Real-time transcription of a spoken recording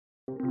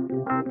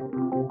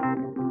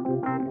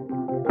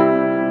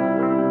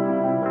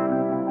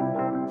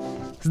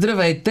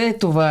Здравейте,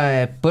 това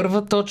е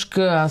първа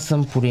точка. Аз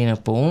съм Полина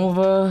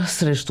Пълнова.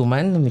 Срещу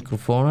мен на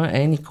микрофона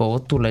е Никола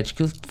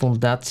Тулечки от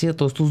фондация,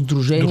 т.е.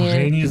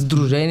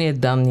 Сдружение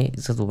Данни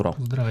за добро.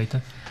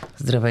 Здравейте.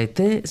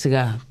 Здравейте.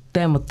 Сега,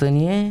 темата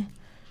ни е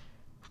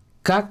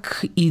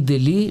как и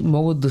дали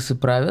могат да се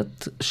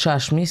правят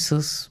шашми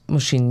с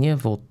машинния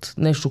вод.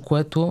 Нещо,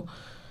 което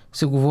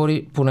се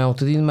говори поне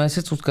от един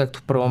месец,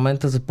 откакто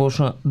парламента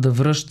започна да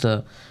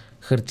връща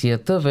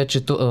хартията,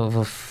 вече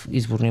в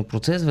изборния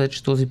процес,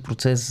 вече този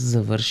процес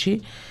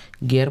завърши.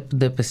 ГЕРБ,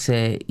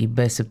 ДПС и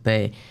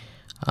БСП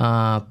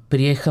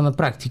приеха на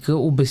практика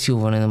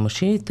обезсилване на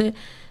машините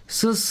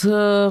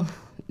с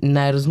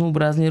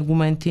най-разнообразни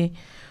аргументи.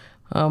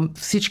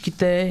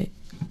 Всичките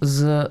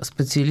за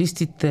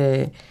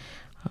специалистите,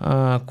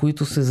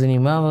 които се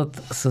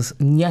занимават с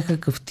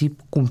някакъв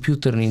тип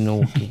компютърни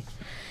науки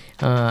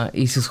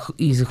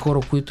и за хора,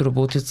 които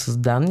работят с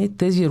данни,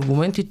 тези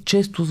аргументи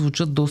често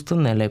звучат доста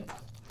нелепо.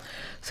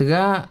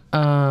 Сега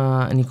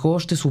Никола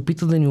ще се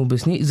опита да ни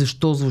обясни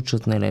защо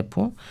звучат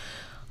нелепо.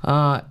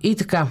 И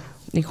така,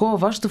 Никола,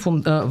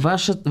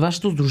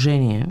 вашето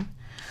сдружение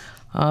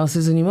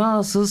се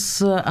занимава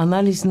с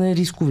анализ на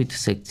рисковите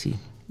секции.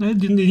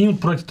 Един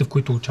от проектите, в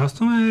които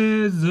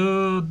участваме, е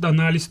за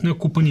анализ на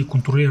купен и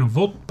контролиран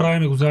вод.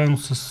 Правим го заедно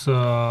с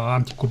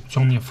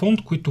антикорупционния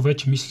фонд, които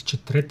вече мислих, че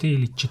трета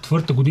или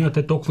четвърта година,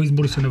 те толкова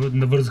избори се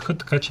навързаха,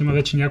 така че има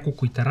вече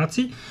няколко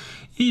итерации.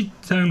 И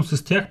заедно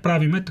с тях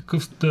правиме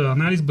такъв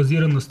анализ,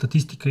 базиран на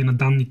статистика и на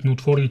данните, на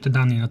отворените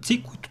данни на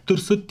ЦИК, които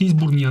търсят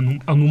изборни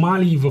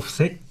аномалии в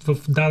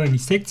дадени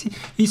секции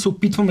и се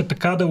опитваме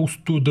така да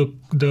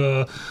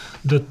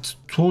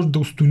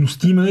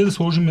устойностиме, да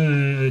сложим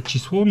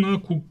число на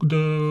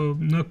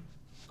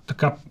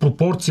така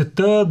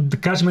пропорцията, да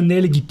кажем,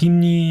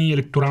 нелегитимни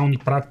електорални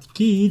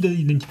практики и да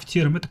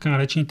идентифицираме така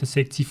наречените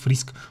секции в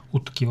риск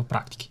от такива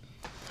практики.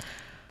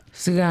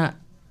 Сега,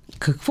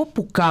 какво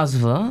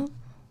показва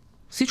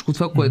всичко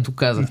това, което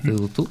казахте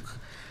до тук?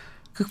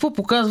 Какво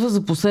показва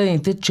за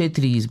последните 4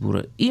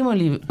 избора? Има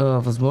ли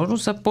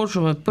възможност? Сега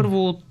почваме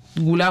първо от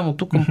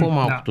голямото към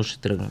по-малкото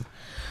ще тръгнем.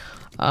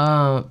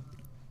 Аз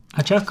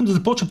искам да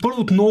започна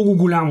първо от много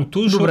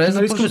голямото,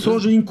 защото искам да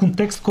сложа един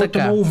контекст, който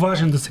е много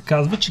важен да се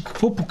казва, че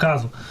какво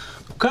показва?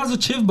 Показва,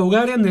 че в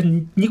България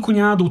никой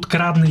няма да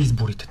открадне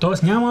изборите.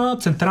 Тоест няма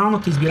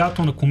Централната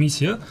избирателна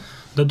комисия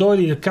да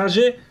дойде и да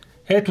каже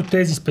ето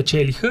тези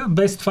спечелиха,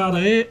 без това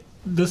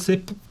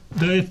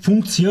да е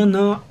функция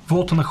на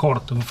вота на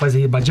хората. В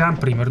Азербайджан,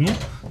 примерно,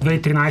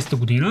 2013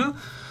 година,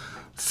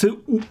 се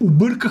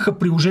объркаха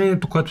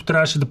приложението, което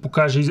трябваше да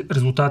покаже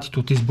резултатите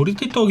от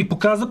изборите и то ги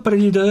показа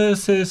преди да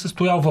се е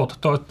състоял вота.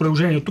 Тоест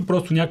приложението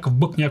просто някакъв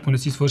бък, някой не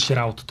си свърши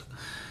работата.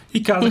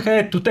 И казаха,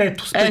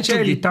 ето,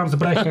 спечели, там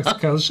забравих как се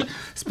казваше,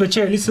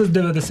 спечели с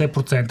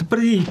 90%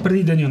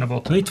 преди деня на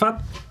вота. И това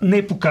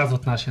не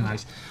показват нашия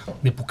анализ.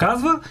 Не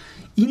показва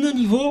и на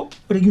ниво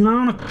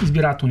регионална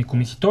избирателни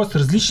комисии. Тоест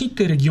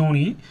различните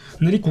региони,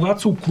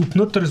 когато се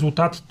окрупнат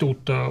резултатите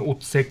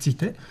от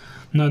секциите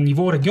на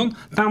ниво регион,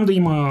 там да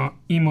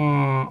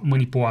има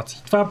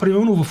манипулации. Това е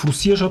примерно в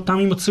Русия, защото там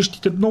имат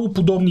същите много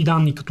подобни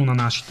данни като на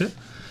нашите.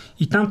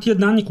 И там тия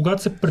данни,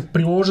 когато се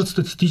приложат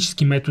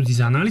статистически методи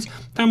за анализ,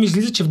 там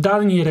излиза, че в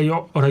дадени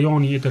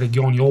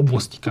региони,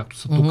 области, както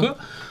са тук,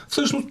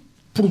 всъщност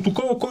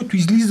протокола, който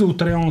излиза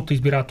от районната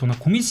избирателна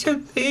комисия,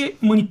 е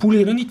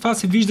манипулиран и това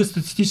се вижда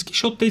статистически,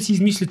 защото те си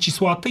измислят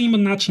числата и има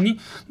начини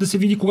да се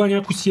види кога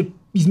някой си е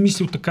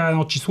измислил така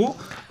едно число,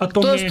 а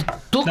то тоест, не е...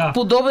 Тук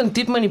подобен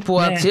тип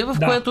манипулация, в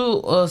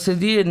което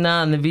седи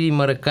една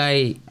невидима ръка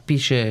и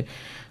пише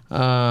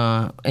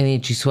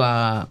едни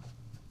числа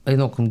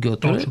едно към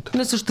геоторе,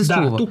 не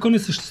съществува. Да, тук не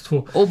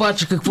съществува.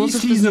 Обаче какво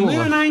съществува? И слизаме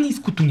на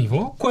най-ниското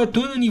ниво, което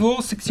е на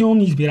ниво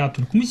секционни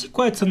избирателни комисии,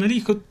 което са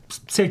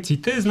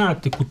секциите,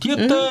 знаете,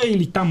 кутията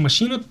или там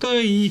машината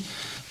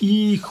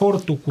и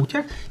хората около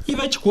тях. И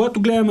вече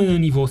когато гледаме на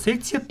ниво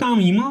секция,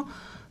 там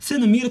се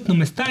намират на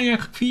места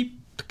някакви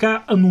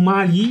така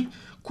аномалии,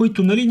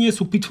 които ние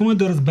се опитваме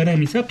да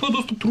разберем. И сега това е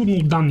доста трудно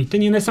от данните.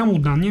 Ние не само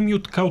от данни, ами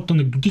от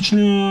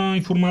анекдотична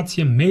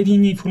информация,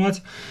 медийна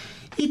информация.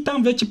 И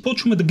там вече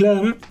почваме да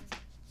гледаме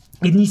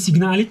едни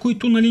сигнали,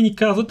 които ни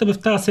казват, в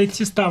тази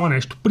секция става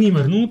нещо.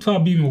 Примерно, това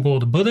би могло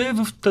да бъде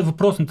в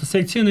въпросната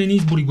секция на едни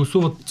избори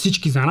гласуват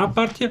всички за една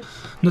партия,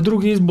 на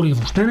други избори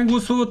въобще не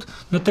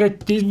гласуват, на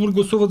третите избори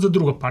гласуват за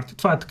друга партия.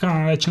 Това е така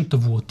наречената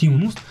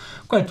волатилност,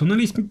 което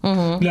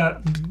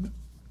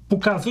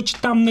показва,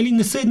 че там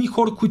не са едни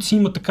хора, които си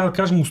имат, така да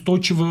кажем,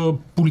 устойчива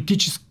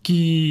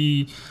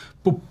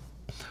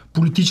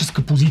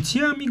политическа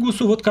позиция, ами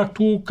гласуват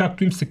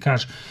както им се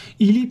каже.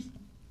 Или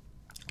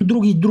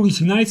други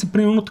сигнали са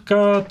примерно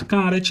така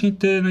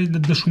наречените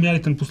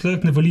нашумялите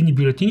напоследък невалидни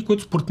бюлетини,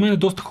 които според мен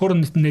доста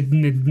хора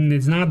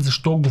не знаят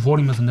защо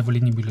говорим за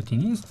невалидни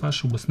бюлетини. За това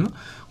ще обясна.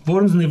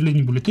 Говорим за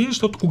невалидни бюлетини,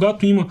 защото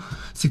когато има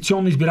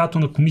секционна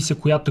избирателна комисия,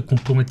 която е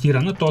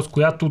компрометирана, т.е.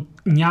 която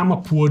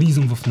няма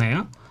плурализъм в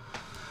нея,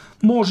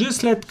 може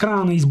след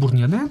края на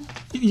изборния ден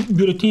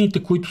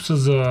бюлетините, които са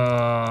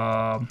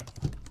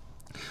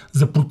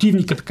за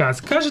противника, така да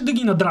се каже, да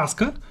ги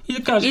надраска и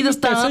да каже, и да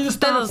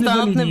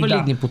станат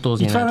невалидни по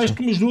този начин. И това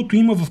нещо, между другото,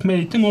 има в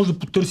медиите, може да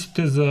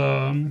потърсите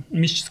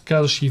мисля, че се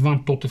казваше Иван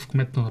Тотев,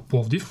 кмет на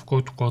Пловдив,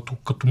 който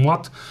като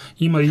млад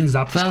има един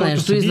запис. Това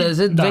нещо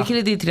излезе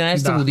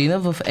 2013 година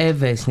в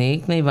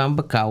Вестник на Иван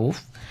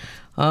Бакалов,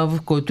 в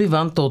който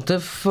Иван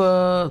Тотев,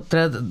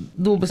 трябва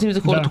да обясним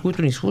за хората,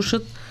 които ни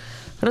слушат,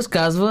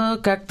 разказва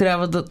как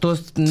трябва да...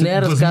 Тоест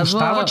не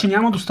разказва... че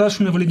няма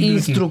достатъчно невалидни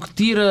бюлетини.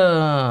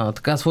 Инструктира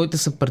своите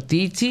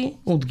съпартийци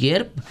от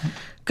ГЕРБ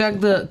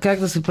как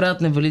да се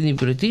правят невалидни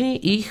бюлетини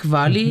и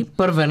хвали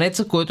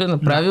първенеца, който е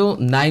направил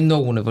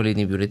най-много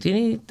невалидни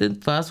бюлетини.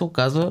 Това се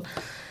оказва...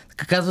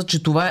 Казва,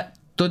 че това е...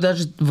 Той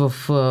даже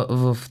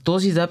в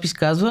този запис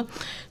казва,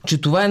 че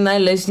това е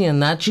най-лесният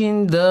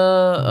начин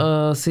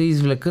да се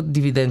извлекат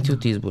дивиденти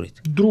от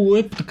изборите. Друго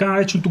е така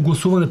нареченото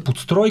гласуване под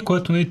строй,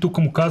 което тук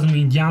му казваме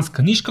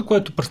индианска нишка,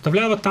 което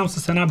представлява там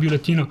с една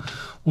бюлетина.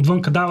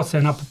 Отвънка дава се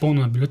една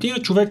попълнена бюлетина,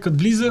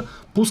 човекът влиза,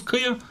 пуска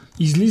я,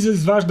 излиза,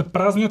 изважда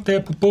празна, те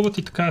я попълват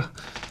и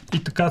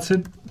така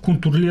се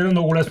контролира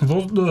много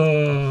лесно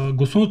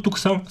гласуването. Тук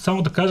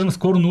само да кажа,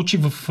 наскоро научих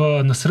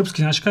на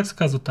сръбски, знаеш как се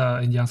казва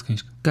тази индианска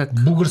нишка?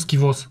 Как? Български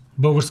воз,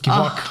 български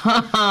влак.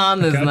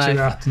 Не знаех.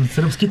 На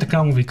сръбски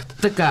така му викат.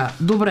 Така,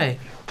 добре.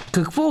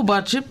 Какво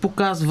обаче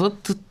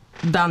показват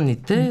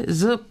данните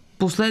за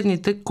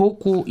последните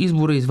колко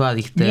избора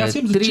извадихте?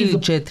 3 или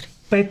 4?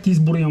 5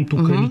 избора имам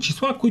тук или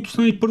числа, които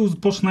са първо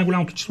започва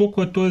най-голямото число,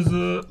 което е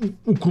за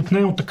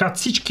укрупнено така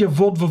всичкия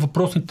вод във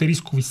въпросните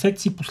рискови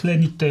секции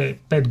последните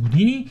 5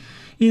 години.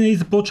 И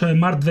започваме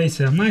март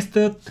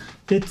 2017,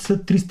 те са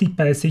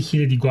 350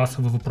 хиляди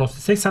гласа във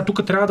въпросните секции. Сега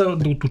тук трябва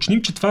да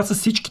уточним, че това са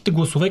всичките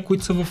гласове,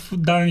 които са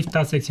дадени в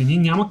тази секция. Ние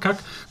няма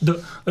как да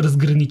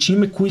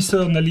разграничиме кои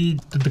са,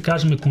 да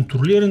кажем,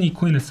 контролирани и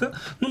кои не са,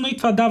 но и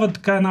това дава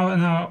така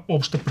една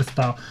обща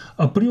представа.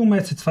 Април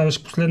месец, това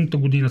беше последната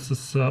година,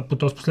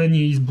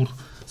 последния избор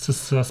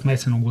с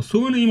смесено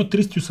гласуване, има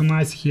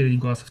 318 хиляди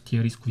гласа в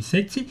тия рискови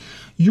секции.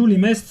 Юли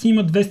месец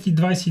има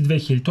 222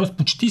 хиляди, т.е.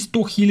 почти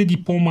 100 хиляди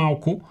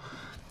по-малко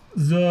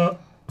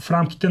в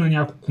рамките на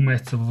няколко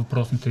месеца във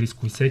въпросните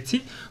рискови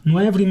секции.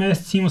 Ноември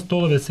месец има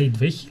 192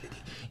 хиляди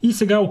и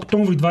сега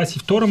октомври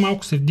 22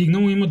 малко се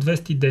вдигнало, има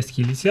 210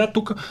 хиляди. Сега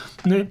тук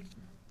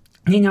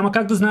ние няма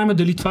как да знаем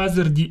дали това е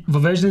заради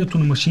въвеждането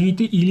на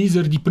машините или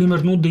заради,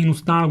 примерно,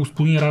 дейността на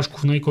господин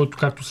Рашков, който,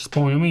 както си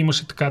спомняме,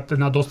 имаше така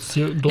една доста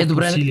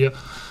усилия.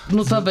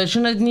 Но това беше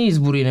на едни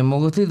избори. Не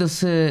могат ли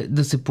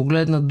да се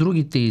погледнат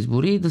другите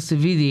избори и да се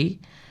види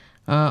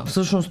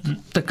всъщност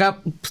така,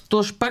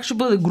 то пак ще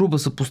бъде груба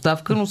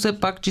съпоставка, но все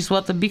пак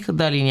числата биха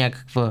дали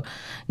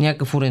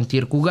някакъв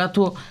ориентир.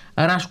 Когато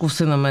Рашков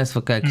се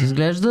намесва как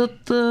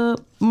изглеждат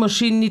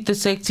машинните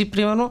секции,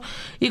 примерно,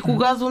 и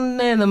когато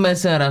не е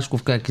намесен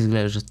Рашков как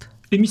изглеждат?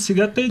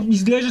 Сега те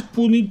изглеждат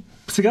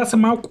сега са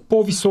малко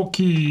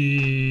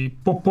по-високи,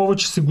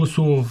 повече се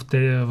гласува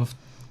в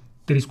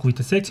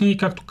рисковите секции. И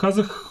както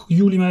казах,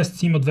 юли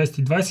месец има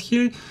 220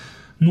 хиляди,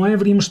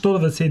 ноември има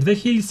 192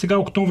 хиляди, сега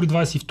октомври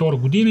 22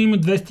 година има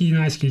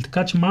 211 хиляди,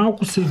 така че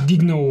малко се е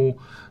вдигнало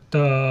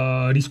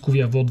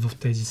рисковия вод в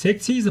тези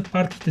секции. За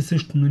партиите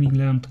също,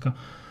 гледам така,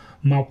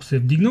 малко се е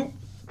вдигнал.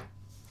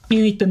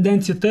 И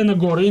тенденцията е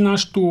нагоре и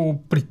нашето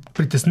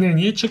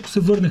притеснение е, че ако се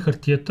върне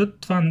хартията,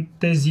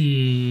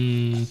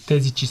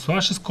 тези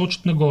числа ще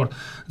скочат нагоре.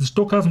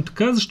 Защо казвам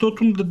така?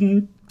 Защото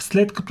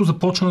след като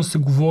започна да се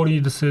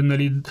говори,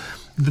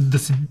 да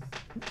се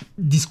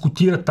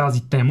дискутира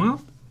тази тема,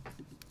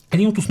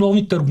 един от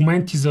основните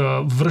аргументи за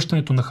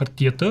връщането на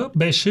хартията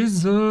беше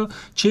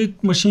че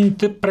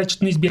машините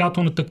пречат на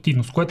избирателната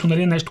активност, което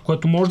е нещо,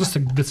 което може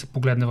да се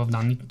погледне в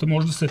данните,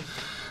 може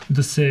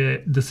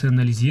да се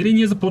анализира и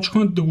ние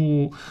започваме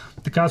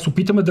да се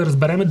опитаме да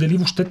разбереме дали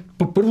въобще,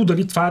 първо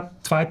дали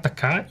това е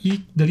така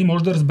и дали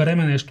може да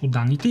разбереме нещо от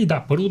данните. И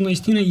да, първо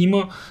наистина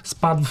има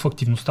спад в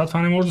активността,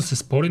 това не може да се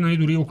спори,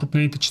 дори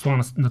окрупнените числа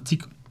на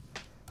ЦИК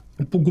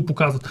го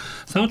показват.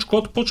 Само че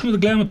когато почваме да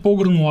гледаме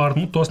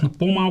по-грануларно, т.е. на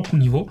по-малко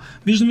ниво,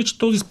 виждаме, че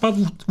този спад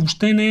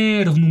въобще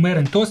не е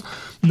равномерен.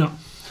 Т.е.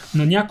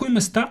 на някои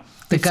места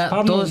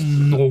спадна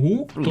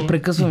много.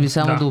 Прекъсвам ви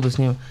само да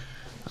обясним.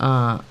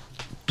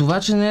 Това,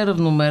 че не е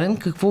равномерен,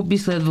 какво би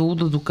следвало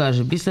да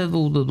докаже? Би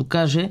следвало да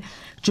докаже,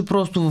 че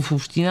просто в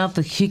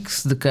общината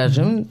Хикс, да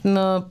кажем,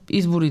 на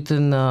изборите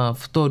на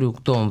 2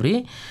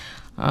 октомври,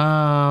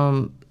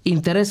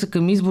 интересът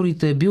към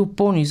изборите е бил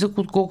по-нисък,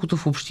 отколкото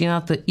в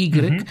общината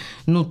Y,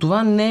 но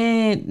това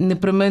не е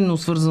непременно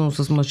свързано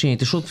с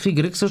машините, защото в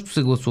Y също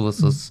се гласува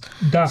с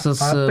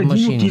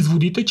машини. Един от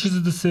изводите, че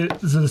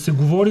за да се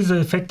говори за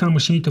ефекта на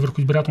машините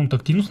върху избирателната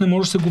активност, не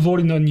може да се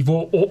говори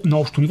на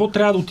общо ниво,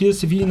 трябва да отиде да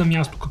се види на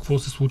място какво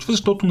се случва,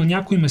 защото на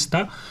някои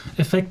места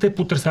ефектът е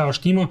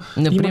потресаващ. Има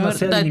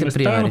населени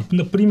места,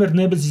 например,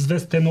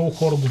 небезизвестните много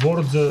хора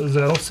говорят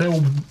за едно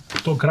село,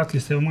 то град ли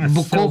село?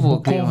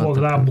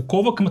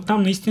 Букова, към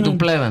там наистина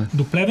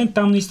до Плевен,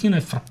 там наистина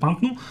е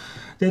фрапантно.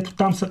 Ето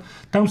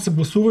там са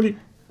гласували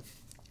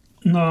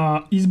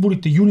на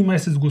изборите юни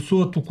месец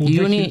гласуват около...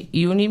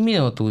 Юни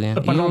миналата година.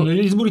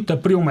 Изборите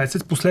април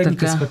месец,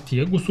 последните с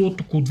хартия,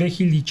 гласуват около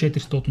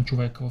 2400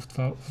 човека в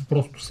това в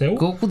просто село.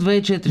 Колко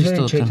 2400?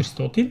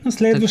 2400. На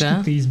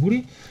следващите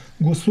избори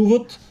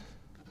гласуват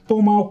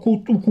по-малко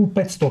от около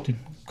 500.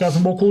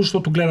 Казвам около,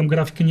 защото гледам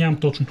графика, нямам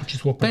точното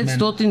число пред мен.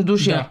 500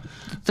 души. Да.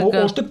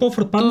 Още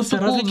по-фрапантно са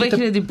разликите.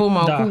 2000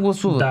 по-малко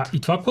гласуват. Да. И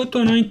това, което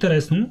е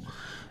най-интересно,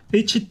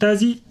 е, че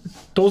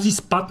този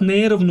спад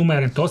не е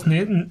равномерен,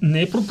 т.е.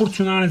 не е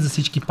пропорционален за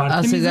всички партии.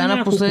 А сега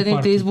на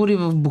последните избори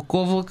в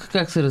Буковлък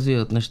как се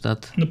развиват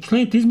нещата? На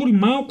последните избори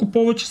малко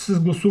повече са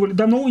гласували.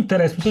 Да, много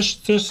интересно.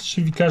 Сега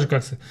ще ви кажа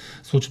как се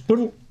случва.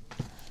 Първо,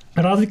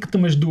 разликата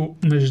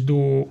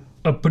между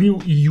април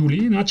и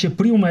юли, значи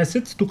април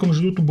месец, тук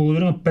между другото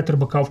благодаря на Петър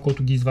Бакалов,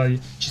 който ги извади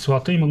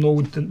числата. Има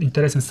много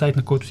интересен сайт,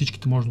 на който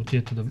всичките може да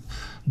отидете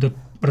да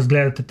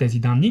разгледате тези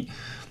данни.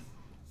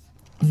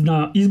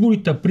 На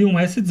изборите април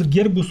месец за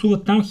ГЕРБ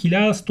гласуват там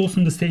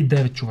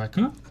 1189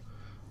 човека.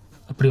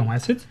 Април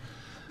месец.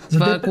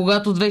 Това е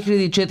когато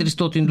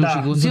 2400 души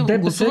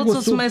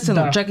гласуват с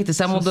смесено. Чакайте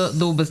само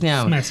да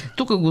обясняваме.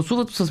 Тук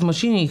гласуват с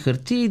машини и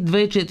хартии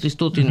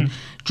 2400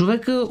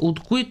 човека, от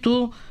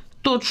които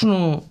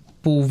точно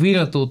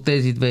половината от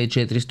тези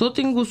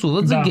 2400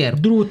 гласуват за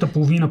ГЕРБ. Другата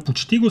половина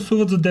почти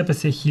гласуват за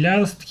ДПС.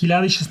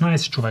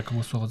 1016 човека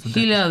гласуват за ДПС.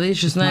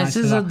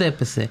 1016 за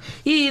ДПС.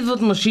 И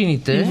идват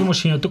машините. Идва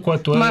машината,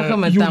 което е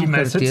юли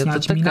месец.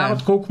 Значи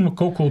минават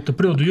колко от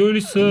април до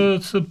юли са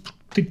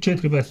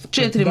 4 месеца.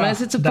 4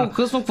 месеца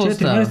по-късно какво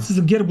става? 4 месеца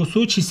за ГЕРБ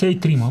гласуват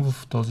 63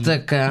 в този.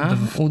 Така,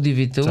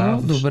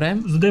 удивително. Добре.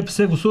 За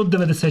ДПС гласуват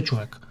 90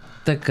 човека.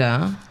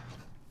 Така.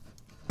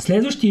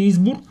 Следващия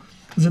избор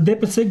за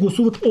ДПС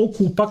гласуват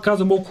около, пак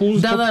казвам около...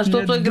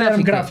 защото е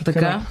графика.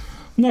 Така.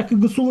 Някак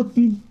гласуват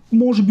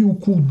може би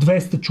около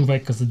 200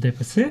 човека за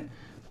ДПС.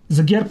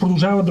 За ГЕРБ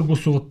продължава да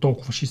гласуват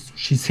толкова,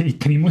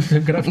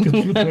 63, графиката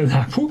абсолютно е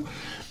еднакво.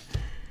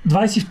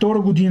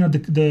 22 година,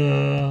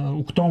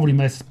 октомври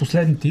месец,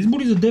 последните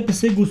избори, за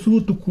ДПС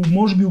гласуват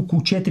може би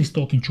около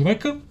 400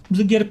 човека.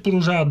 За ГЕРБ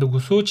продължават да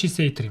гласуват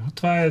 63.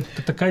 Това е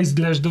така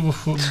изглежда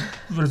в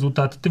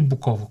резултатите в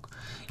Буковлък.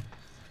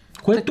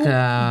 Което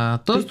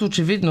т.е.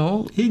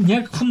 очевидно е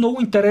някаква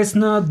много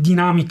интересна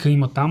динамика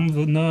има там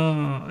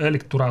на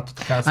електората.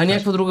 Така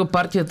някаква друга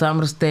партия там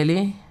расте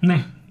ли?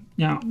 Не,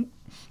 няма.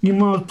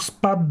 Има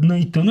спад на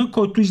ИТН,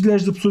 който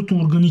изглежда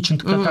абсолютно органичен,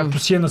 така както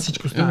си е на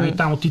всички останали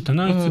там от ИТН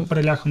и се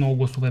преляха много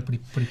гласове при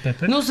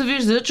ПП. Но се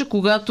вижда, че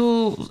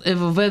когато е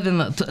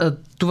въведена,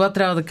 това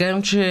трябва да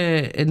кажем, че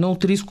е едно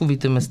от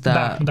рисковите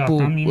места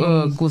по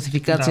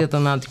класификацията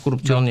на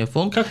антикорупционния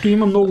фонд. Както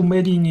има много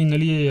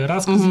медийни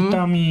разкази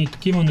там и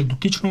такива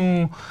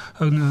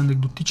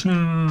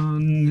анекдотични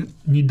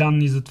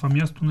данни за това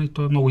място,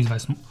 то е много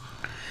известно.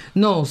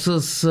 Но с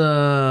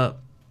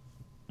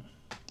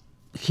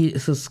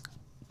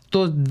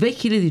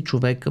 2000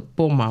 човека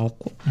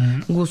по-малко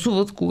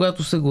гласуват,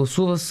 когато се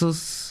гласува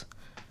с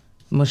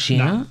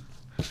машина.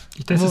 Да.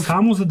 И те са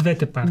само за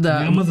двете партии,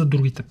 няма за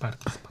другите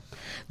партии.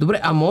 Добре,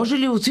 а може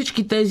ли от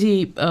всички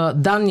тези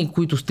данни,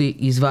 които сте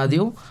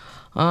извадил,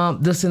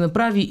 да се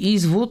направи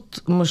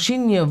извод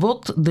машинния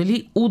вод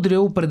дали удря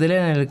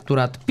определен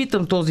електорат?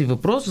 Питам този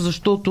въпрос,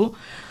 защото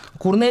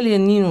Корнелия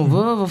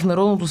Нинова в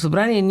Народното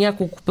събрание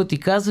няколко пъти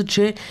каза,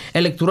 че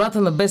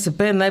електората на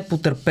БСП е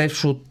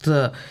най-потърпевш от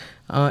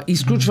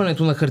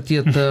изключването на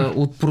хартията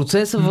от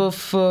процеса в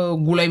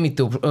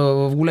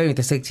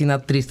големите секции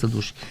над 300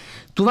 души.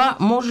 Това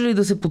може ли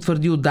да се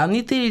потвърди от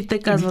данните или те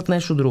казват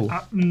нещо друго?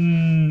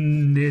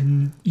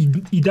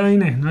 И да и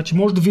не. Значи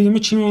може да видим,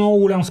 че има много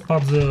голям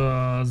спад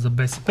за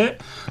БСП,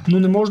 но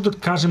не може да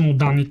кажем от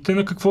данните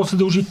на какво се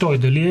дължи той.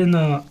 Дали е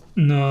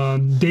на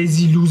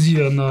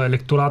дезилюзия на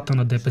електората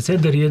на ДПС,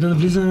 дали е на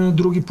влизане на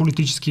други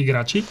политически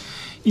играчи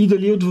и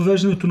дали е от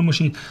въвеждането на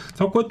машините.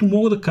 Това, което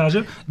мога да кажа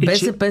е,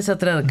 БСП сега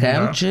трябва да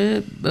кажем,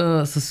 че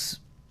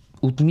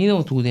от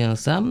миналата година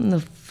сам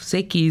на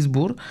всеки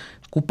избор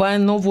копае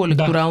ново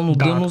електорално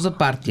дъно за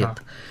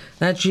партията.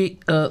 Значи,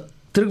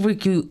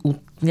 тръгвайки от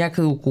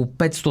някъде около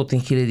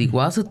 500 хиляди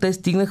гласа, те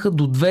стигнаха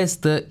до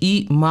 200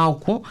 и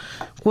малко,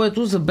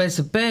 което за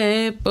БСП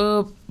е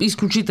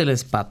изключителен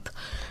спад.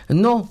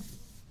 Но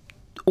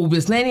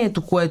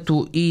обяснението,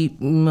 което и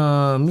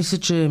мисля,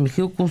 че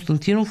Михаил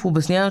Константинов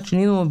обяснява, че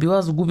Нинова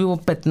била загубила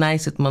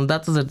 15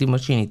 мандата заради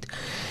машините.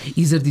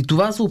 И заради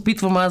това се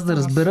опитвам аз да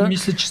разбера... Аз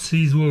мисля, че са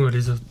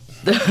излъгали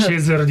че е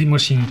заради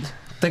машините.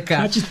 Така.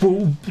 Значи,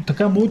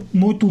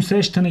 моето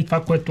усещане и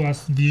това, което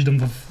аз виждам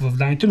в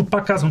данните, но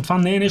пак казвам, това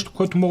не е нещо,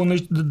 което мога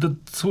да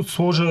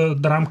сложа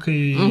рамка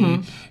и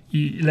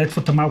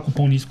летвата малко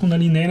по-ниско.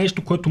 Нали? Не е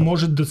нещо, което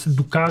може да се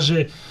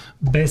докаже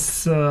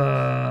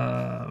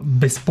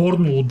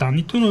безспорно от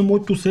данните, но е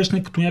моето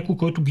усещане като някой,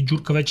 който ги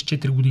джурка вече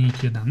 4 години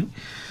тия данни,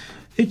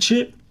 е,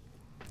 че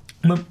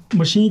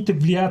машините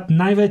влияят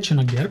най-вече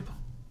на ГЕРБ,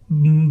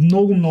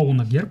 много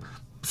на ГЕРБ,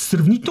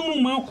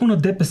 сравнително малко на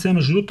ДПС,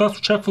 между другото, аз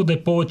очаквах да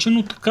е повече,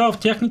 но така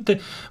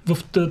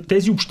в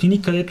тези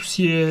общини, където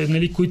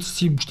които са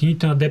си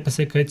общините на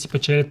ДПС, където си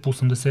печелят по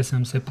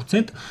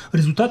 80-70%,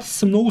 резултатите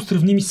са много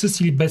сравними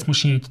с или без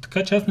машините.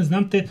 Така че аз не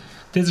знам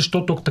те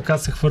защо толкова така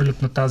се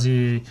хвърлят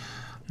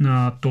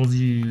на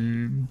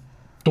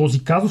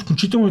този казус.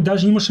 Включително и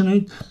даже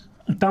имаше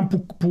там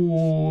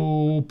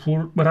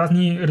по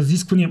разни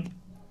разисквания.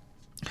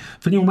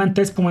 В един момент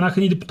те споменаха,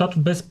 един депутат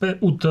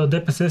от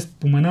ДПС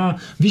спомена,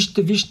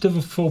 вижте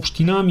в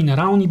община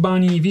Минерални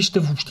бани, вижте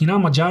в община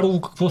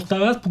Маджарово какво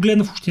става. Аз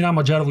погледна в община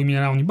Маджарово и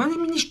Минерални бани,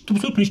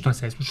 абсолютно нищо не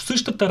се случва.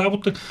 Същата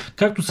работа,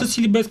 както с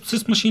или без,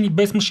 с машини,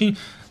 без машини,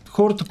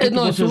 хората, които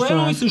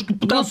гласуват и също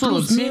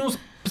плюс-минус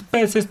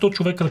 50-100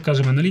 човека, да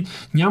кажем, нали?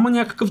 Няма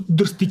някакъв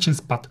драстичен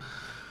спад.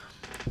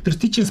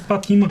 Драстичен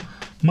спад има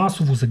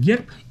масово за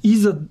ГЕРБ и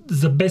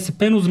за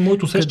БСП, но за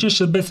моето усещане,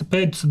 че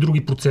БСП са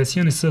други процеси,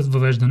 а не са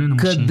въвеждане на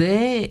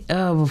машини.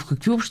 В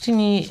какви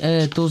общини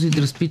е този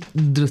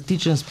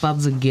драстичен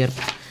спад за ГЕРБ,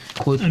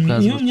 който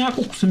казват? Имам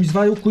няколко съм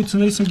извадил, които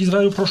съм ги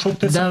извадил, защото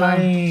те са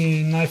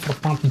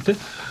най-фрапантните,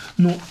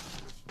 но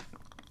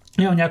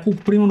имам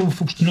няколко, примерно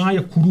в община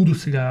Якорудо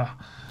сега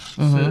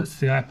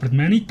е пред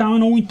мен и там е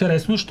много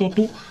интересно,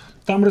 защото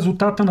там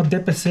резултата на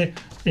ДПС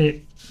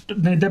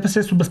ДПС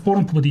е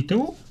безспорен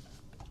победител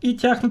и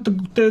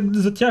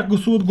за тях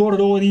гласуват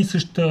горе-долу един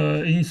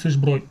и същ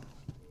брой.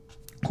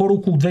 Хора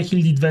около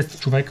 2200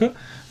 човека.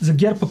 За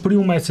ГЕРБ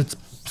април месец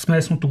с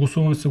местното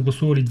гласуване са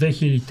гласували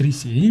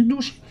 2031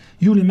 души.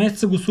 Юли месец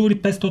са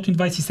гласували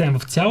 527.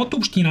 В цялата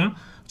община,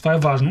 това е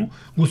важно,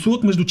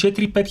 гласуват между 4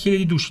 и 5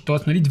 хиляди души.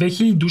 Тоест,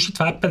 2000 души,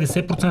 това е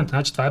 50%.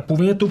 Значи, това е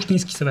половината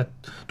общински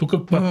съвет. Тук,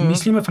 ако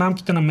мислиме в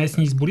рамките на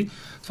местни избори,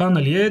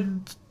 това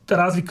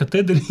разликата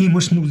е дали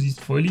имаш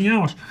мнозинство или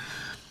нямаш.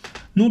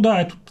 Но да,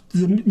 ето,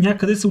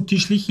 някъде са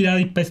отишли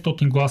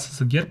 1500 гласа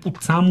за ГЕРБ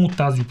само от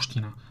тази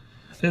община.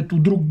 Ето,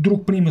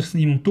 друг пример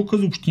имам тук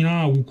за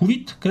община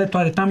Луковит,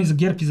 където там и за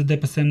ГЕРБ и за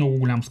ДПС е много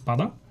голям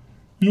спада.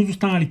 Но за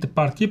останалите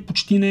партии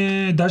почти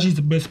даже и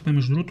за БСП,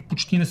 между другото,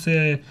 почти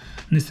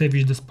не се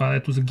вижда спада.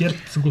 Ето, за ГЕРБ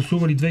са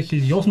гласували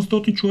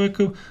 2800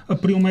 човека,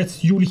 април месец,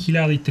 юли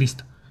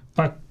 1300.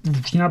 Пак в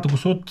общината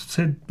гласуват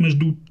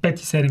между 5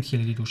 и 7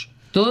 хиляди души.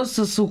 Тоест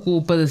с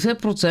около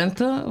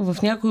 50%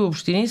 в някои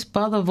общини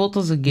спада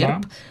вота за ГЕРБ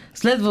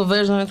след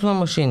въвеждането на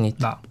машините.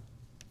 Да.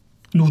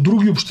 Но в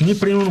други общини,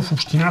 примерно в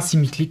община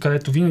Симитли,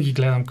 където винаги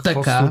гледам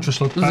какво се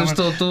случва,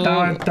 защото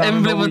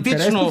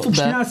емблематично. В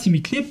община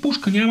Симитли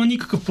пушка, няма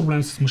никакъв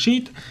проблем с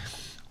машините.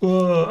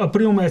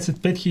 Април месец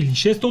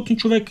 5600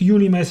 човека,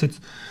 юли месец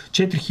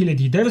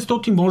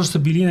 4900, може да са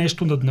били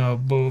нещо на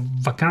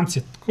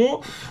ваканция.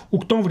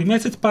 Октомври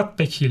месец пак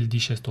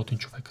 5600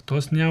 човека.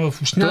 Тоест няма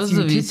в община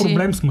Симитли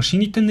проблем с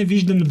машините, не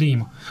виждам да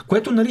има.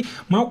 Което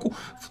малко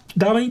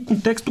дава и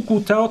контекст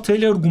около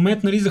целият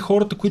аргумент за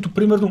хората, които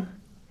примерно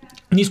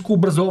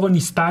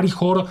нискообразовани, стари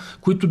хора,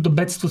 които да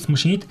бедстват с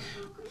машините.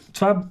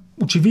 Това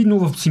очевидно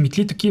в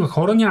Симитли такива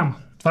хора няма.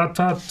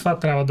 Това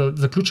трябва да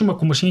заключим,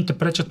 ако машините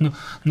пречат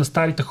на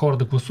старите хора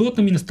да гласуват,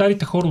 на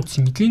старите хора от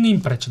Симитли не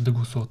им пречат да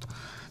гласуват.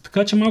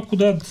 Така че малко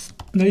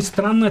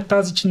странно е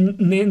тази, че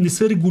не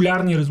са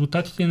регулярни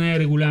резултатите, не е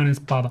регулярен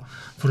спада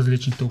в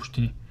различните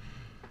общини.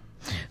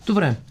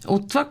 Добре,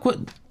 от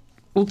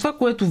това,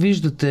 което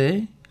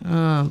виждате,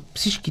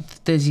 всичките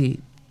тези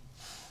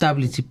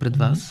таблици пред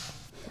вас,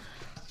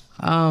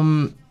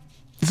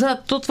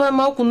 това е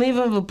малко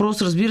наивен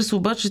въпрос, разбира се,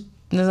 обаче,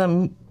 не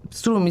знам,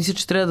 струва ми се,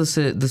 че трябва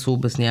да се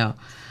обяснява.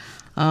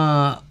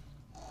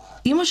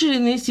 Имаше ли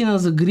наистина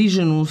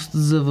загриженост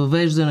за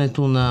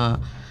въвеждането на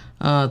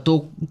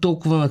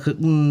толкова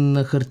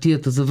на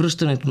хартията, за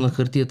връщането на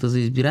хартията за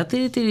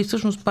избирателите, или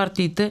всъщност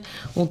партиите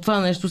от това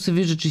нещо се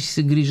вижда, че си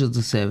се грижат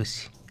за себе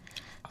си?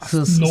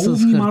 Много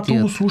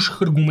внимателно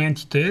слушах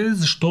аргументите,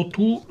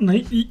 защото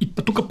и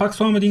тук пак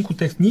слагам един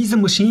контекст. Ние за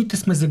машините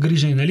сме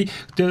загрижени, нали?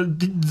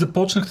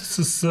 Започнахте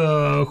с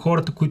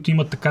хората, които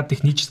имат така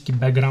технически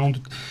бекграунд.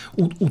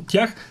 От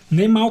тях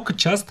не малка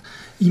част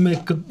им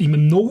е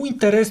много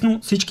интересно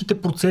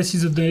всичките процеси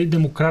за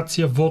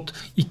демокрация, вод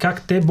и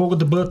как те могат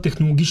да бъдат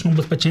технологично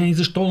обезпечени,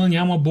 защо да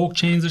няма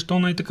блокчейн,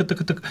 защо и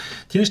така.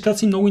 Тия неща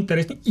са много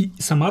интересни и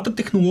самата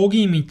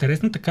технология им е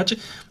интересна, така че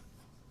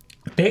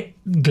те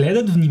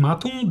гледат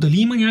внимателно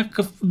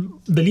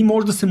дали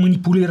може да се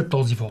манипулира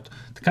този вод.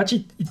 Така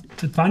че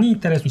това ни е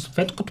интересно. И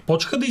съответно, като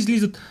почнаха да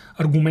излизат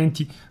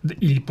аргументи,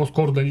 или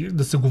по-скоро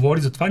да се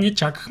говори за това, ние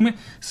чакахме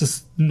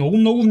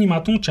много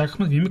внимателно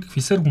чакахме да видим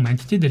какви са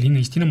аргументите и дали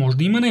наистина може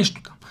да има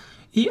нещо там.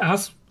 И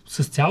аз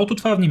с цялото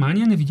това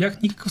внимание не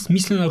видях никакъв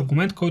смислен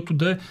аргумент, който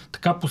да е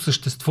така по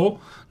същество,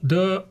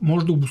 да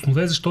може да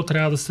обоснове защо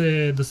трябва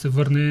да се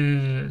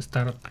върне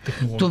старата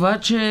технология. Това,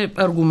 че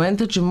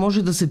аргументът, че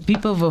може да се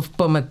пипа в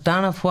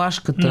паметта на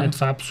флашката. Не,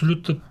 това е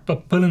абсолютно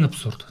пълен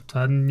абсурд.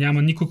 Това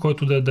няма никой,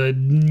 който да е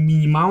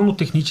минимално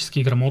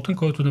технически грамотен,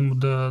 който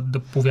да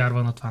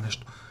повярва на това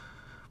нещо.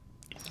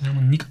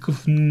 Няма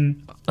никакъв...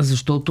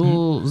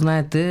 Защото,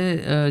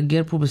 знаете,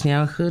 ГЕРБ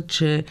обясняваха,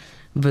 че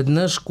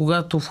веднъж,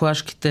 когато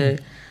флашките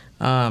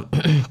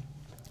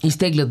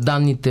изтеглят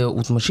данните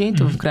от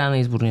машините в края на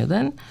изборния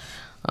ден.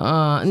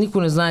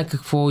 Никой не знае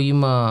какво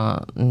има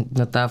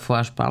на тази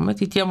флаш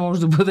памет и тя може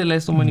да бъде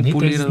лесно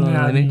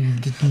манипулирана.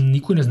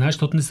 Никой не знае,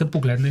 защото не са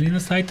погледнали на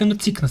сайта на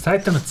ЦИК. На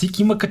сайта на ЦИК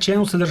има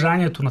качено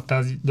съдържанието на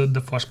тази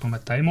флаш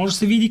паметта и може да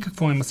се види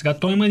какво има. Сега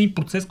той има един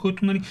процес,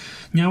 който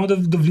няма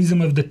да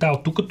влизаме в детайл.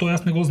 Тук той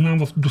аз не го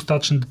знам в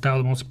достатъчен детайл,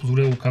 да мога да си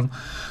позволя да го казвам.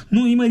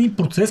 Но има един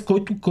процес,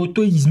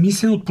 който е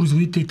измислен от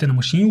производителите на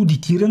машини,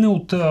 аудитиране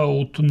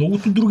от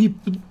многото други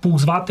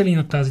ползватели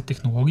на тази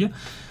технология.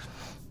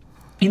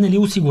 И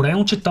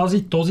осигурено, че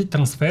този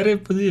трансфер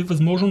е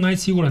възможно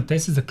най-сигурен. Те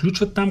се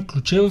заключват там,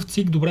 ключа в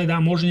ЦИК, добре, да,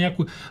 може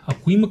някой,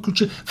 ако има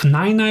ключа, в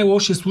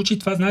най-лошия случай,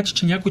 това значи,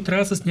 че някой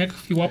трябва с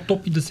някакви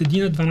лаптопи да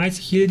седи на 12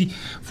 000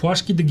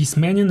 флашки да ги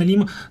сменя,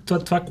 има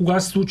това кога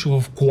се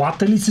случва? В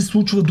колата ли се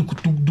случва,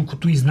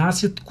 докато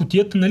изнасят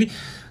кутията,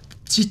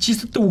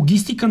 чистата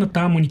логистика на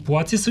тази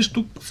манипулация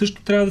също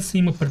трябва да се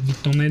има предвид.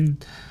 То не е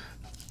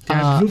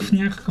в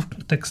някакъв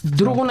контекст.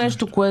 Друго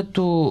нещо,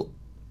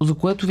 за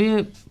което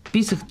вие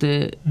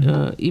писахте,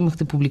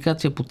 имахте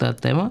публикация по тази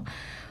тема,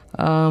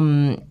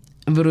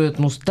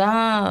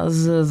 вероятността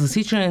за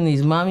засичане на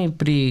измами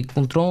при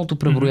контролното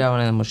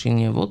преброяване на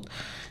машинния вод,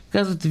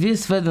 казвате, вие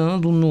сведена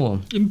до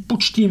 0.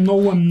 Почти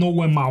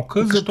много е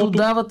малка. Като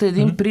давате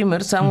един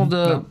пример, само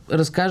да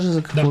разкажа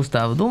за какво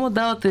става дума,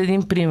 давате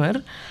един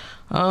пример,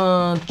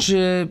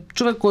 че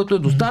човек, който е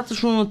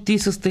достатъчно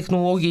натис с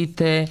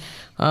технологиите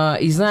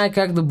и знае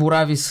как да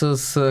борави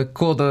с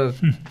кода,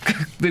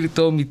 дали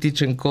този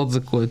митичен код,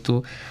 за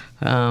който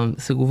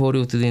се говори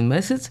от един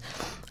месец,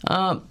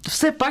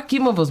 все пак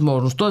има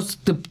възможност.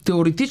 Т.е.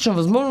 теоретична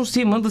възможност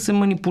има да се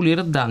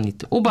манипулират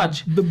данните.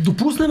 Обаче... Да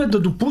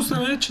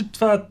допуснем, че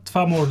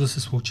това може да се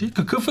случи.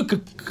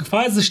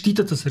 Каква е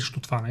защитата срещу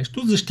това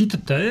нещо?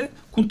 Защитата е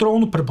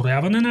контролно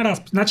преброяване на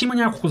разписка. Значи има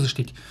няколко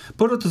защити.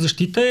 Първата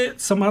защита е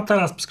самата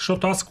разписка,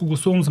 защото аз ако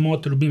гласувам за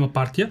моята любима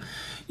партия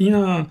и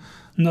на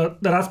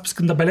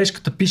разписка на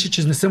бележката пише,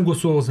 че не съм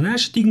гласувал за нея,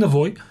 ще стигна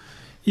вой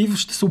и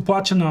ще се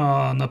оплача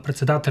на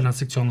председателя на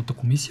секционната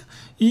комисия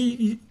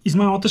и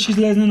измамата ще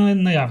излезне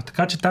наяве.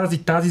 Така че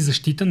тази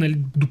защита,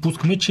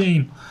 допускаме, че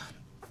има.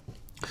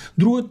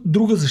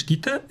 Друга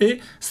защита е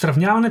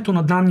сравняването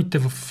на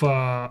данните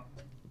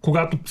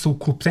когато са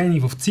укрупнени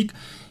в ЦИК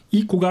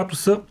и когато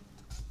са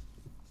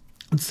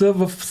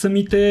в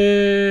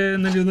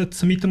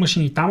самите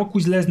машини. Там, ако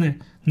излезне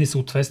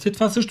несъответствие,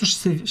 това също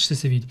ще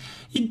се види.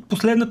 И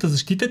последната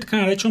защита е така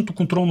нареченото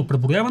контролно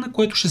преброяване,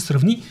 което ще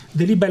сравни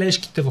дали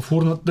бележките в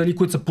урната, дали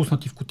които са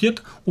пуснати в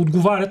кутията,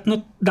 отговарят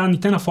на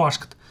данните на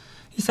флашката.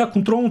 И сега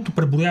контролното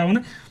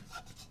преброяване,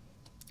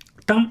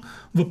 там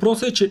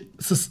въпросът е, че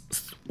с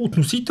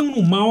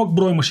относително малък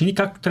брой машини,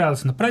 както трябва да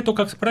се направи, то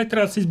как се прави,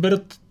 трябва да се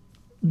изберат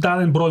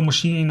даден брой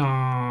машини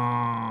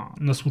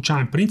на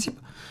случайен принцип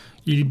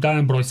или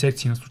даден брой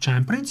секции на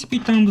случайен принцип и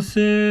там да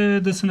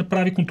се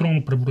направи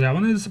контролно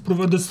преброяване,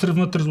 да се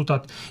сравнат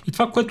резултати. И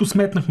това, което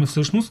сметнахме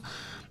всъщност,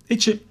 е,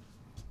 че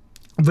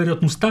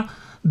вероятността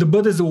да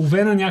бъде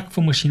заловена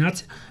някаква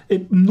машинация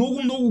е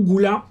много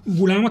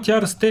голяма.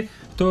 Тя расте.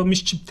 Това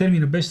мисля, че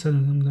термина беше,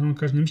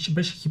 не мисля, че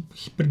беше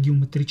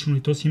хипергеометрично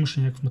и то си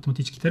имаше някакъв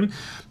математически термин.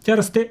 Тя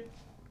расте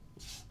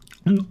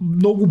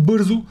много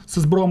бързо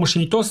с броя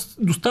машини. Тоест,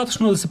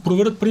 достатъчно да се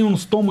проверят примерно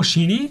 100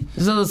 машини,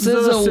 за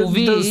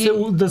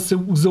да се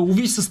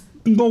залови с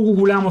много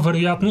голяма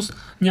вероятност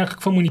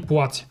някаква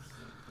манипулация.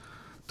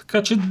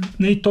 Така че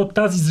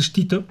тази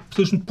защита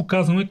всъщност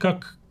показваме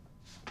как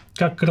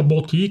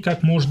работи и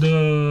как може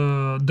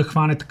да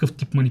хване такъв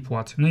тип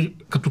манипулация.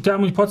 Като тя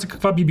манипулация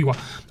каква би била?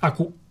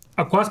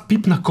 Ако аз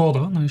пипна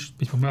кода,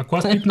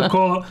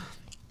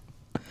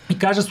 и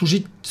кажа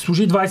служи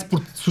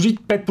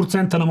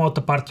 5% на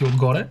моята партия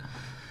отгоре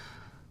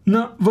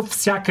във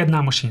всяка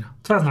една машина.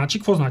 Това значи,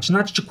 какво значи?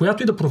 Значи, че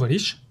която и да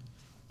провериш,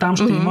 там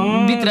ще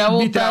има... Би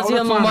трябвало тази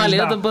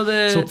аномалия да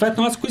бъде...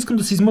 Съответно, аз ако искам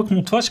да се измъкна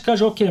от това, ще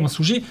кажа, окей,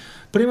 служи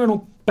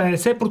примерно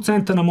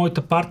 50% на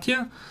моята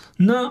партия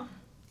на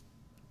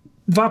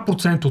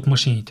 2% от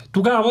машините.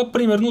 Тогава,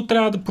 примерно,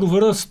 трябва да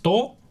проверя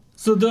 100,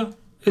 за да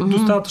е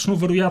достатъчно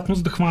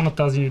вероятност да хвана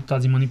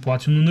тази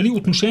манипулация. Но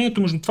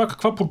отношението между това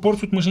каква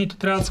пропорция от машините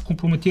трябва да са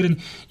компрометирани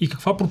и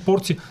каква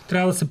пропорция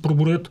трябва да се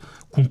преброят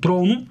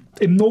контролно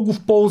е много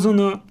в полза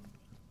на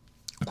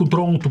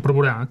контролното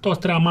преброяване.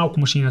 Тоест трябва малко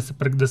машини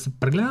да се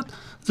прегледат,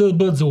 за да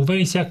бъдат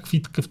заловени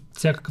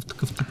всякакъв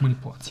такъв тип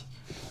манипулации.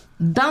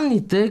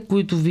 Данните,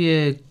 които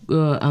вие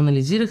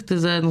анализирахте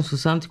заедно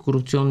с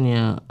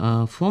антикорупционния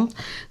фонд,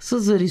 са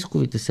за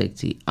рисковите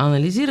секции.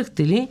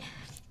 Анализирахте ли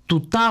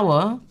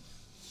тотала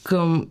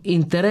към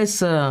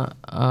интереса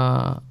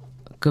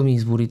към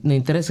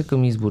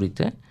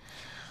изборите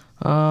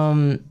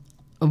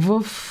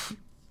в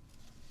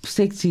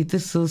секциите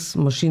с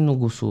машинно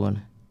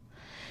гласуване?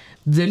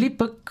 Дали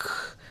пък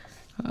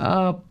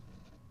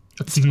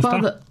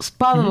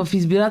спада в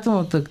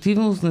избирателната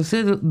активност не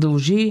се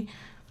дължи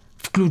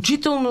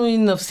включително и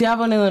на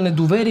всяване на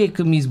недоверие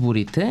към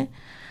изборите,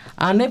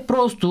 а не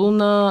просто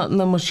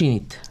на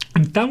машините?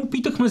 Там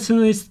опитахме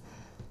се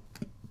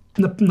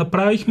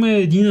направихме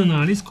един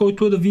анализ,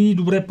 който е да види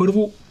добре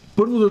първо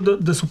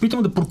да се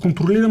опитаме да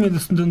проконтролираме,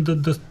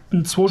 да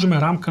сложим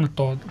рамка на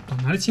този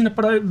анализ и да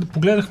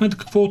погледахме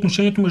какво е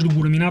отношението между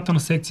големината на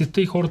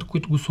секцията и хората,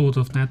 които гласуват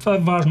в нея. Това е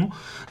важно,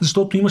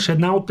 защото имаше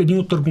един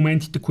от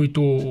аргументите,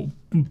 които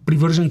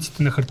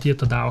привържениците на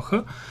хартията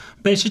даваха,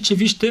 беше, че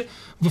вижте,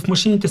 в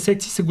машинните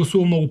секции се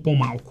гласува много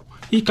по-малко.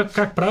 И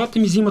как правят?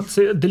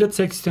 Делят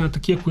секциите на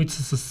такива,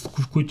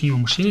 в които има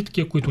машини,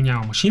 такива, които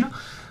няма машина,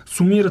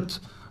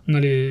 сумират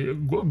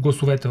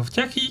гласовете в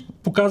тях и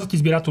показват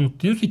избирателното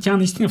дейност и тя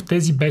наистина в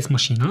тези без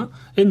машина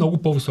е много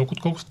по-високо,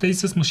 отколкото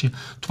тези с машина.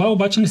 Това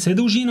обаче не се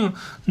дължи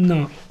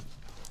на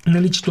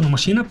наличието на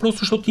машина, просто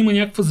защото има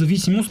някаква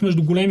зависимост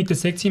между големите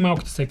секции и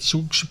малките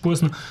секции. Ще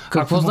поясна.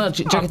 Какво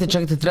значи?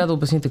 Чакайте, трябва да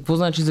обясните. Какво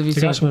значи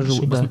зависимост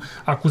между...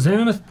 Ако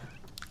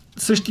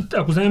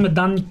вземем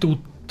данните от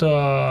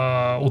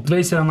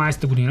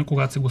 2017 година,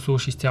 когато се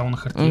гласуваше изцяло на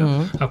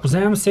хартия, ако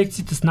вземем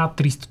секциите с над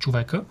 300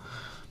 човека,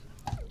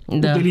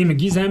 отделиме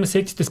ги, вземем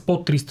секциите с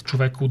под 300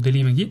 човека,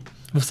 отделиме ги.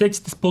 В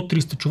секциите с под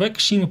 300 човека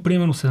ще има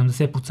примерно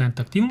 70%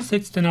 активност, в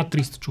секциите над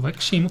 300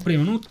 човека ще има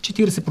примерно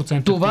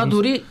 40% това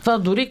активност. Това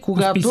дори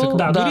когато...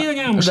 дори да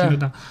няма машина,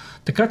 да.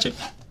 Така че...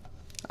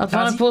 А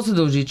това на какво се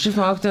дължи? Че в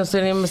малките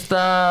населени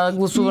места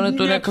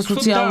гласуването е някаква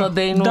социална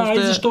дейност? Да,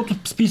 и защото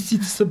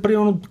списъците са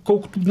примерно,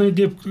 колкото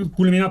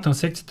големината на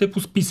секцията е по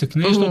списък.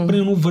 Защото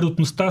примерно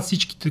вероятността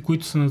всичките,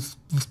 които са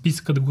в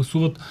списъка да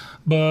гласуват,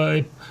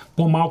 е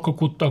по-малко,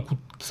 ако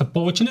са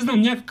повече. Не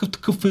знам, някакъв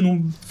такъв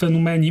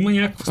феномен има,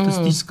 някаква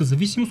статистическа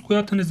зависимост,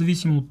 която е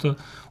независима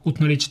от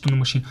наличието на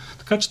машина.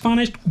 Така че това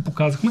нещо го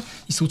показахме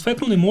и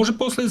съответно не може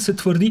после да се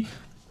твърди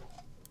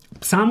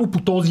само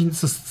по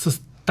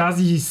с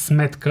тази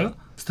сметка,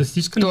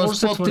 статистическа не може да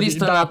се твърди. 300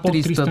 над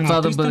 300,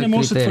 това да бъде не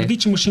може да се твърди,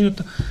 че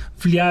машината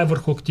влияе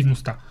върху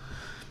активността.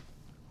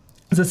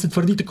 За да се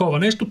твърди такова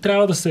нещо,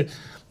 трябва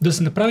да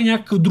се направи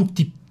някакъв друг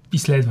тип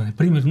изследване.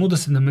 Примерно да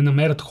се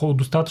намерят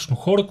достатъчно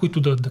хора,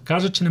 които да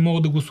кажат, че не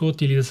могат да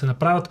гласуват, или да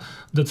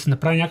се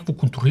направи някакво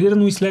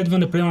контролирано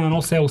изследване, примерно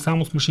едно село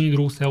само с машини,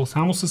 друго село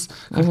само с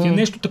хартия.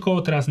 Нещо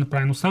такова трябва да се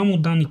направи, но само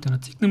от данните на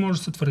ЦИК не може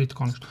да се твърди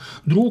такова нещо.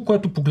 Друго,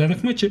 което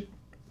погледнахме, че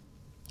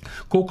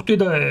колкото и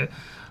да е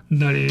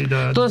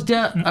Тоест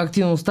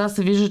активността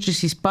се вижда, че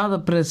си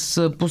спада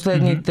през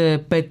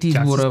последните 5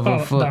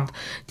 избора.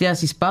 Тя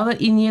си спада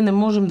и ние не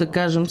можем да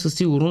кажем със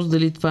сигурност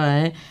дали това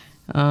е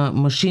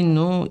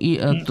машинно,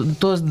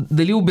 т.е.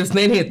 дали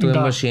обяснението е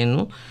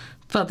машинно.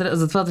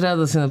 Затова трябва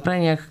да се направи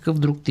някакъв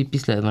друг тип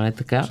изследване.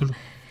 Така. Абсолютно.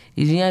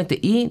 Извинявайте,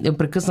 и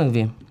прекъснах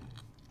ви.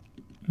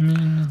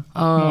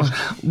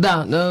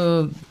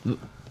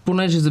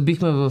 Понеже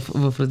забихме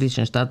в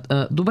различен щат.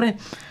 Добре.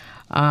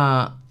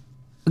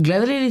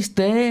 Гледали ли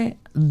сте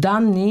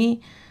данни,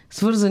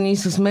 свързани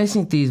с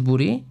местните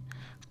избори,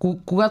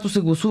 когато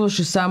се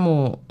гласуваше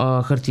само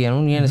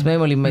хартиено? Ние не сме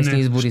имали местни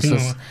избори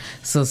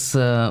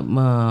с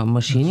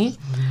машини.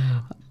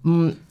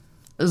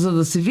 За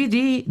да се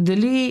види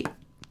дали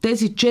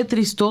тези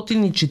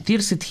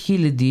 440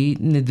 хиляди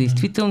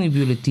недействителни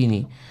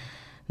бюлетини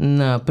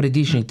на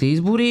предишните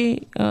избори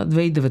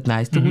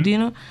 2019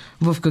 година,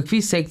 в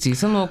какви секции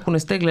са, но ако не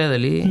сте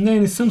гледали...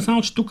 Не съм,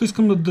 само че тук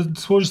искам да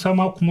сложи само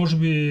малко, може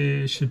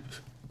би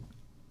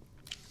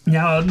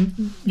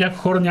някои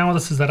хора няма да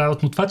се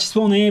зарадват, но това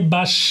число не е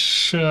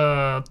баш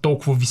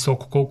толкова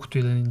високо, колкото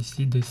и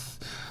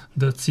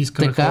да се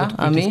иска на хората,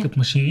 които искат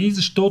машини,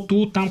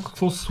 защото там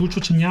какво се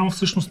случва, че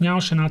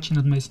нямаше начин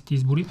на местните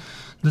избори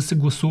да се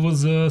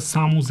гласува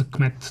само за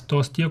кмет.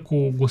 Тоест ти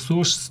ако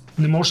гласуваш,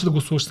 не можеш да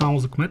гласуваш само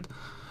за кмет,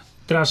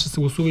 трябваше да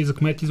се гласува и за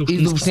кмет, и за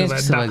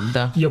общински съвет.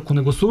 И ако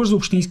не гласуваш за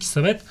общински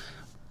съвет,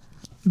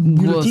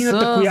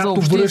 бюлетината,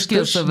 която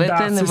връщаш, се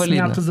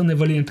смята за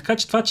невалидна. Така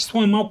че това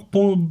число е малко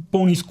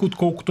по-ниско,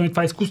 отколкото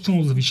това е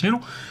изкуствено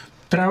завишено.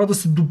 Трябва да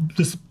се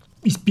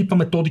изпипа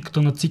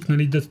методиката на ЦИК,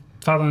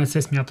 това да не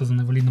се смята за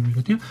невалидна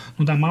бюлетина,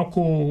 но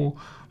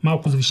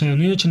малко завишено.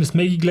 Но иначе не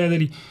сме ги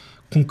гледали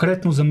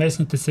конкретно за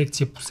местните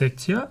секция по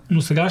секция,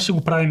 но сега ще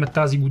го правим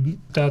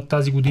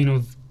тази година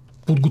в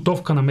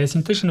подготовка на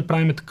местните, ще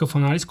направим такъв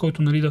анализ,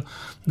 който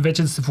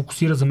вече да се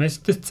фокусира за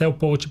местните с цел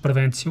повече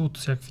превенция от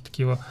всякакви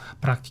такива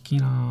практики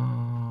на...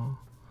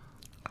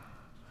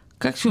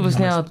 Как ще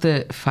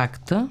обяснявате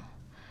факта,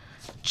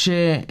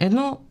 че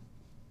едно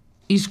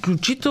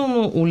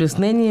изключително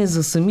улеснение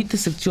за самите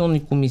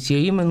секционни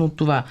комисии, именно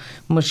това,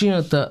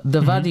 машината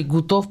да вади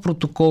готов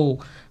протокол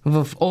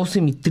в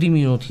 8,3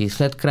 минути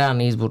след края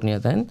на изборния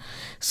ден,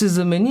 се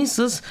замени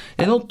с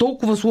едно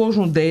толкова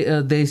сложно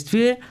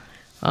действие,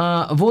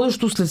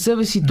 водещо след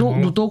себе си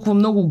до толкова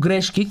много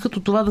грешки, като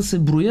това да се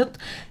броят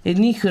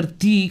едни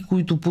хартии,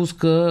 които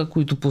пуска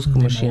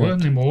машината.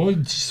 Не мога.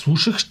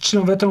 Слушах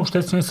членовете на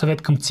Обществения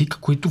съвет към ЦИК,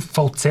 които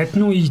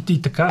фалцетно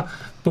и така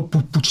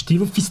почти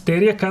в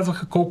истерия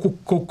казваха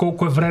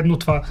колко е вредно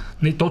това.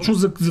 Не точно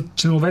за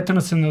членовете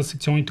на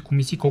секционните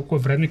комисии, колко е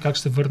вредно и как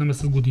ще се върнем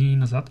с години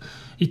назад.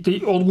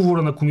 И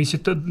отговора на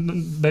комисията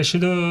беше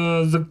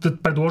да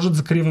предложат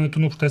закриването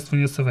на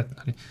Обществения съвет.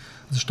 Нали?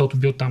 Защото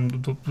бил там,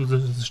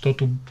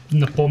 защото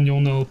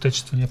напомнял на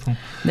Отечествения фронт.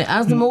 Не,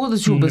 аз не мога да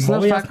си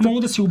обясня факта. Аз не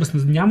мога да си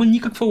обясня. Няма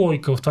никаква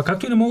логика в това.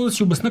 Както и не мога да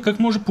си обясня как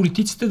може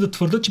политиците да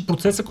твърдят, че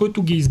процесът,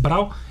 който ги е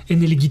избрал, е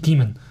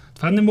нелегитимен.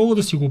 Това не мога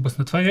да си го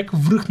обясня. Това е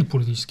някакъв връх на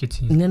политическия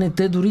цинизъм. Не,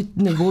 те дори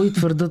не го и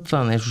твърдат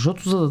това нещо.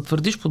 Защото за да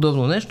твърдиш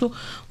подобно нещо,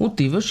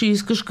 отиваш и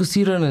искаш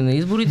касиране на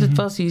изборите.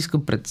 Това се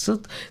иска пред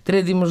съд.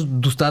 Трябва да имаш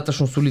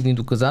достатъчно солидни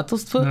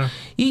доказателства. Да.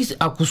 И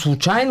ако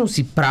случайно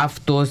си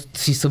прав, т.е.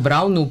 си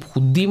събрал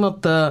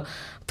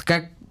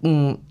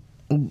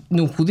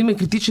необходимия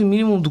критичен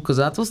минимум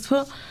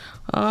доказателства,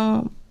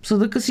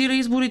 съда касира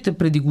изборите.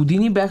 Преди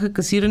години бяха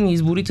касирани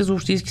изборите за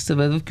Общински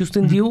съвет в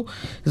Кюстендил,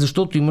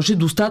 защото имаше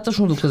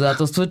достатъчно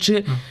доказателства,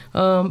 че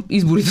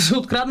изборите са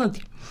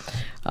откраднати.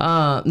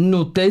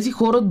 Но тези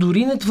хора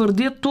дори не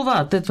твърдят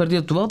това. Те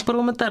твърдят това от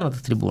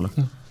парламентарната трибуна.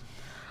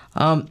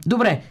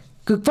 Добре,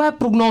 каква е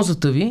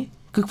прогнозата ви?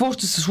 Какво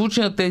ще се случи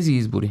на тези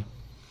избори?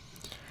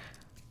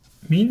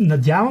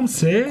 Надявам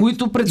се...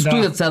 Които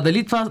предстоят сега.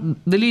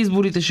 Дали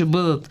изборите ще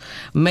бъдат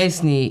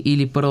местни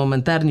или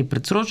парламентарни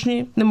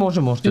предсрочни, не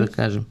можем още да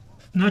кажем.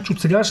 Значи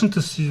от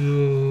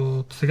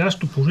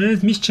сегашното положение,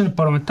 мисля, че на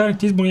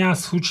парламентарните избори няма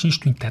да се случи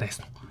нищо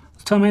интересно.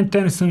 Това мен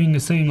те не са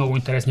ми много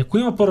интересни. Ако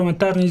има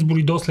парламентарни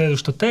избори до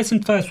следващата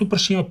есен, това е супер,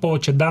 ще има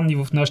повече данни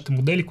в нашите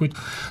модели,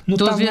 които... Но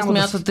тоест вие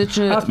смятате,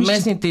 че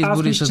местните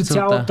избори са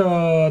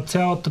целта?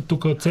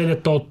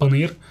 Целият този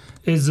панаир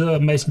е за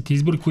местните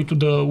избори, които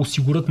да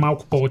осигурят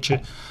малко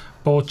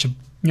повече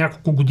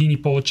няколко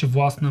години повече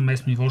власт на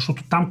местно ниво,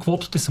 защото там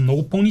квотите са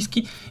много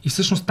по-ниски и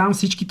всъщност там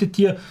всичките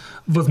тия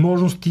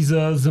възможности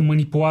за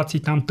манипулации,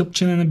 там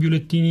тъпчене на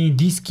бюлетини,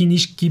 диски,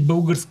 нишки,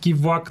 български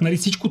влак, нали,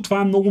 всичко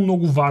това е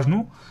много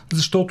важно,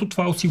 защото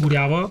това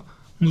осигурява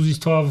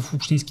мнозинства в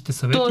общинските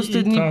съвети. Тоест,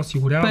 и това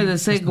осигурява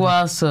 50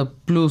 гласа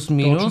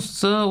плюс-минус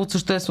са от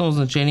съществено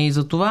значение и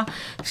за това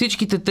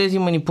всичките тези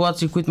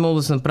манипулации, които могат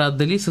да се направят,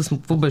 дали с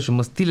какво беше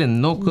мастилен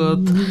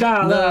нокът.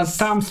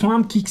 Там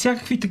сламки,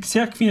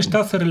 всякакви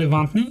неща са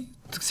релевантни.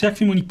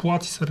 Всякакви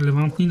манипулации са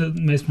релевантни на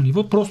местно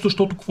ниво, просто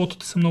защото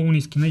квотите са много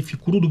ниски. На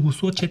Ификуру да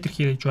гласува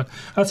 4000 човек.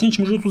 Аз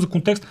иначе, между другото, за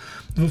контекст,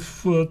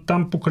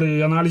 там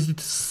покрай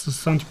анализите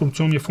с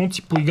антикорупционния фонд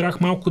си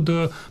поиграх малко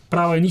да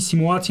правя едни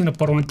симулации на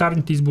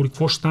парламентарните избори.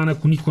 Какво ще стане,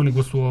 ако никой не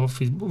гласува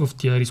в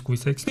тия рискови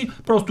секции.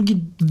 Просто ги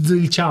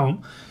заличавам.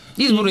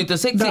 Изборните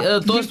секции,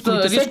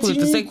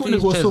 рисковите секции не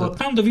гласуват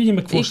там, да видим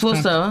какво ще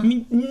става.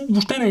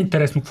 Въобще не е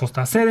интересно какво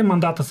става. 7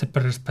 мандата се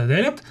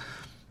преразпределят.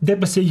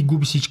 ДПС ги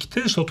губи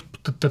всичките, защото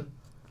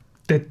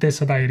те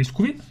са и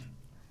рискови.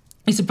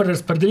 И се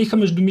преразпределиха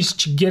между, мисля,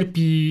 че ГЕРБ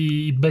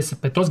и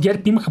БСП. Тоест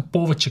ГЕРБ имаха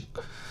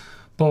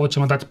повече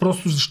мандати.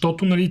 Просто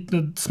защото, нали,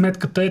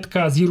 сметката е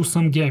така zero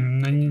sum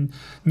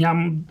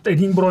game.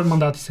 Един брой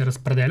мандати се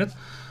разпределят.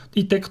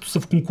 И те като са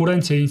в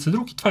конкуренция един с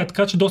друг. И това е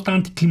така, че доста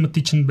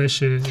антиклиматичен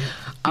беше.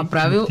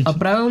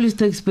 Правил ли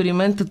сте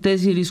експеримента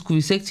тези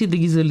рискови секции да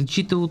ги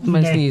заличите от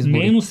местни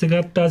избори? Не, но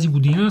сега тази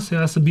година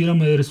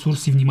събираме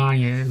ресурси и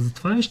внимание за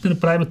това и ще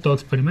направим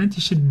този експеримент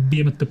и ще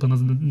биеме тъпа на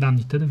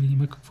данните, да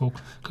видим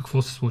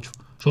какво се случва.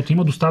 Защото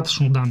има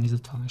достатъчно данни за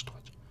това нещо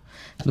вече.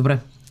 Добре.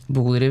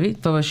 Благодаря ви.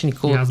 Това беше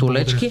Никола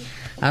Тулечки.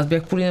 Аз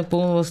бях Полина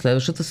Пълнова.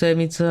 Следващата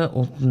седмица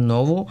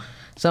отново.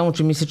 Само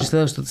че мисля, че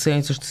следващата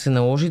седмица ще се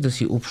наложи да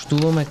си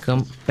общуваме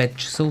към 5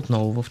 часа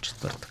отново в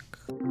четвъртък.